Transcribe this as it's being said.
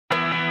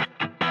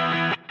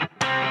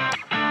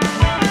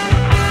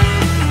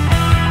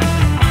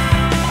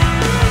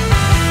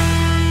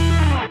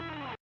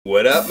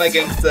What up, my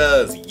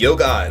gangsters? Yo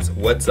guys,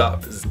 what's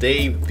up? It's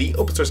Dave, the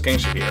open source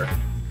gangster here.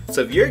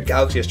 So if you're a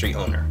Galaxy S3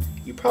 owner,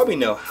 you probably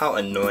know how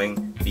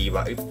annoying the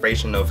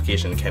vibration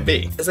notification can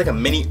be. It's like a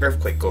mini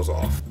earthquake goes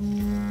off.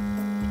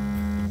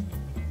 And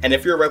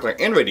if you're a regular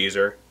Android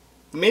user,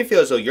 you may feel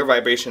as though your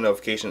vibration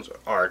notifications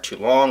are too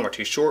long or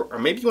too short, or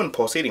maybe you want a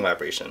pulsating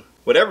vibration.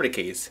 Whatever the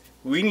case,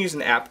 we can use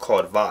an app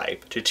called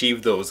Vybe to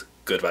achieve those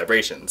good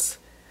vibrations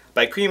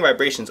by creating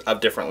vibrations of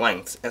different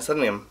lengths and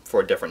setting them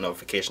for different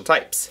notification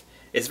types.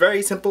 It's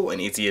very simple and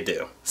easy to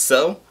do.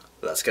 So,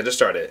 let's get it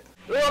started.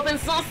 Open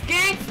source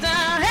gangster,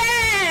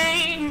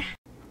 hey!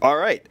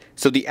 Alright,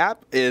 so the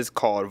app is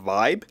called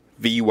Vybe,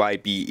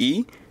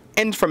 V-Y-B-E,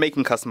 and it's for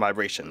making custom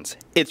vibrations.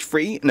 It's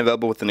free and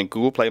available within the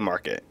Google Play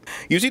Market.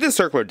 You see the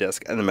circular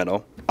disc in the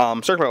middle,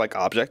 circular like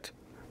object.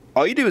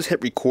 All you do is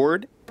hit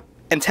record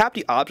and tap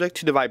the object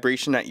to the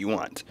vibration that you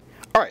want.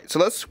 Alright, so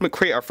let's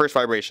create our first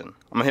vibration.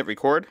 I'm gonna hit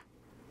record,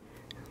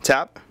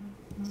 tap,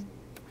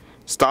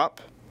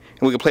 stop,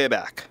 and we can play it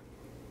back.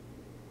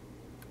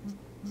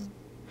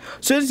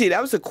 So as you see,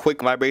 that was a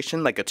quick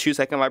vibration, like a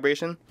 2-second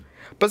vibration.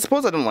 But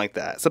suppose I don't like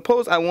that.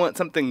 Suppose I want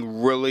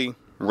something really,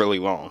 really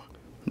long.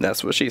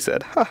 That's what she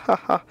said. Ha ha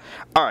ha.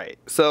 Alright,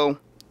 so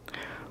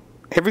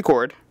hit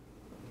record.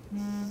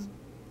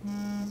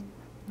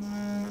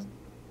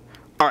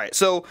 Alright,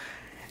 so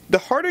the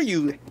harder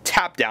you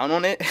tap down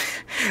on it,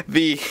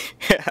 the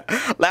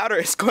louder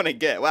it's going to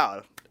get.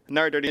 Wow,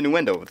 another dirty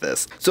innuendo with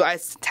this. So I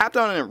tapped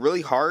on it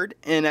really hard,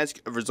 and as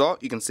a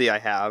result, you can see I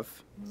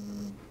have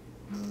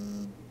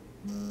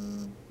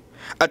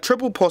a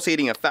triple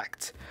pulsating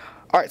effect.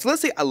 Alright, so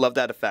let's say I love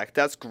that effect.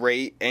 That's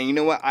great. And you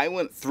know what? I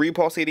want 3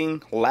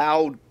 pulsating,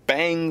 loud,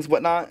 bangs,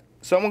 whatnot.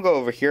 So I'm going to go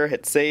over here,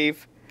 hit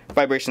save.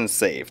 Vibration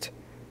saved.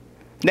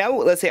 Now,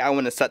 let's say I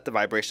want to set the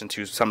vibration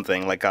to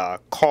something like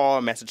a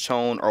call, message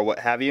tone, or what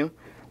have you.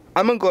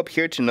 I'm going to go up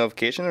here to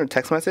notification or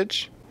text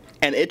message.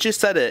 And it just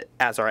set it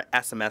as our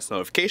SMS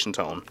notification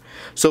tone.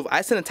 So if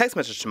I send a text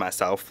message to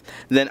myself,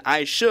 then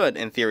I should,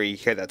 in theory,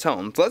 hear that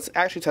tone. So let's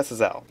actually test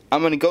this out. I'm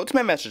going to go to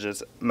my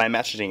messages, my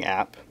messaging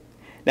app.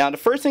 Now the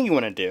first thing you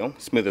want to do,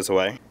 smooth this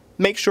away,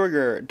 make sure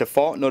your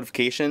default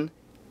notification,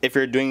 if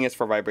you're doing this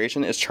for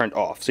vibration, is turned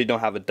off so you don't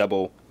have a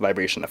double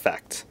vibration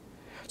effect.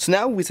 So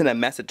now we send a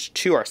message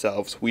to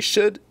ourselves, we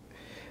should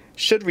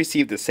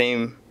receive the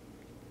same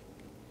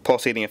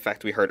pulsating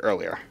effect we heard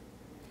earlier.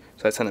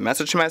 So I send a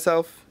message to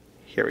myself.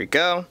 Here we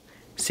go.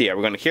 See, are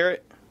we going to hear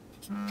it?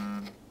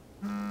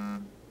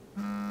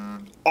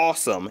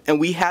 Awesome.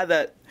 And we had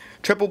that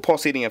triple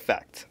pulsating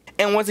effect.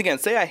 And once again,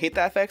 say I hate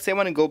that effect. Say I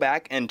want to go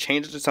back and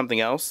change it to something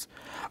else.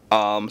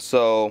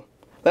 So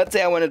let's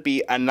say I want it to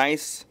be a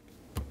nice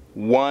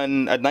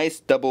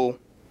double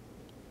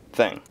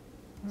thing.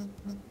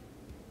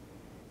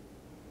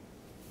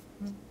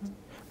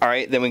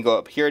 Alright, then we go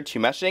up here to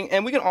messaging,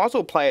 and we can also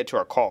apply it to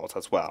our calls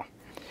as well.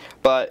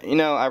 But, you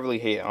know, I really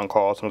hate it on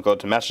calls, so we'll go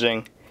to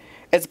messaging.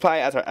 It's applied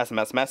as our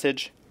SMS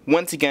message.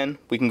 Once again,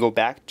 we can go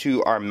back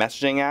to our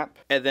messaging app,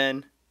 and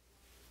then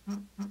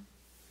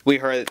we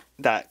heard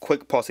that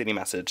quick pulsating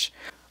message.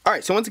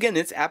 Alright, so once again,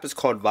 this app is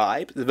called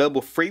Vybe. It's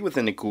available free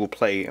within the Google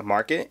Play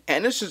Market,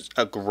 and it's just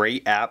a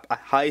great app. I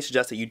highly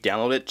suggest that you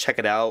download it, check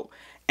it out,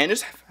 and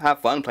just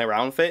have fun playing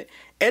around with it.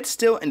 It's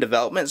still in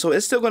development, so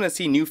it's still going to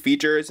see new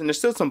features, and there's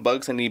still some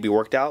bugs that need to be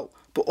worked out.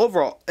 But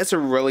overall, it's a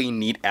really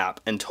neat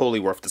app and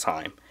totally worth the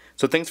time.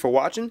 So thanks for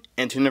watching,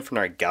 and tune in for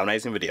another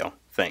galvanizing video.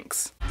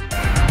 Thanks.